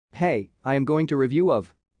Hey, I am going to review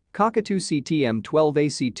of Cockatoo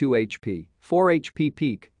CTM12AC 2HP, 4HP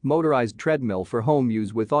peak, motorized treadmill for home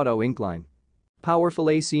use with auto incline. Powerful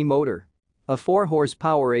AC motor. A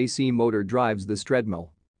 4-horsepower AC motor drives this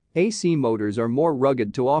treadmill. AC motors are more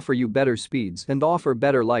rugged to offer you better speeds and offer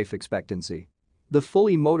better life expectancy. The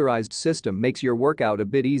fully motorized system makes your workout a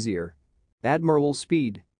bit easier. Admirable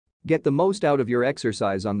speed. Get the most out of your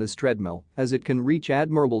exercise on this treadmill as it can reach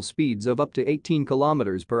admirable speeds of up to 18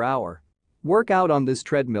 km per hour. Work out on this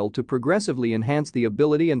treadmill to progressively enhance the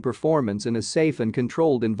ability and performance in a safe and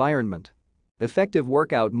controlled environment. Effective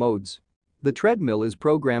workout modes. The treadmill is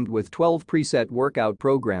programmed with 12 preset workout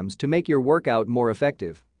programs to make your workout more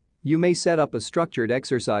effective. You may set up a structured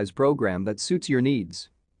exercise program that suits your needs.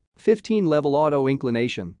 15-level auto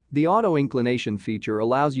inclination. The auto inclination feature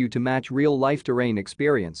allows you to match real-life terrain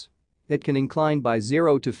experience. It can incline by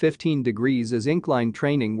 0 to 15 degrees as incline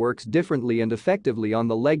training works differently and effectively on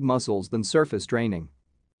the leg muscles than surface training.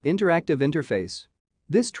 Interactive interface.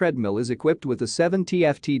 This treadmill is equipped with a 7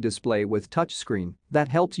 TFT display with touchscreen that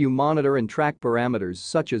helps you monitor and track parameters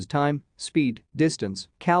such as time, speed, distance,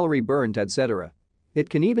 calorie burnt, etc. It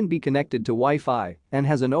can even be connected to Wi-Fi and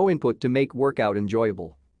has an O input to make workout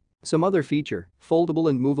enjoyable. Some other feature: foldable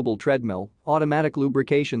and movable treadmill, automatic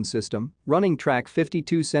lubrication system, running track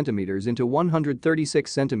 52 cm into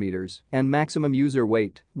 136 cm, and maximum user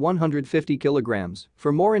weight 150 kg.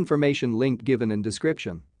 For more information, link given in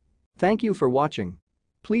description. Thank you for watching.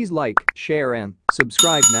 Please like, share and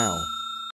subscribe now.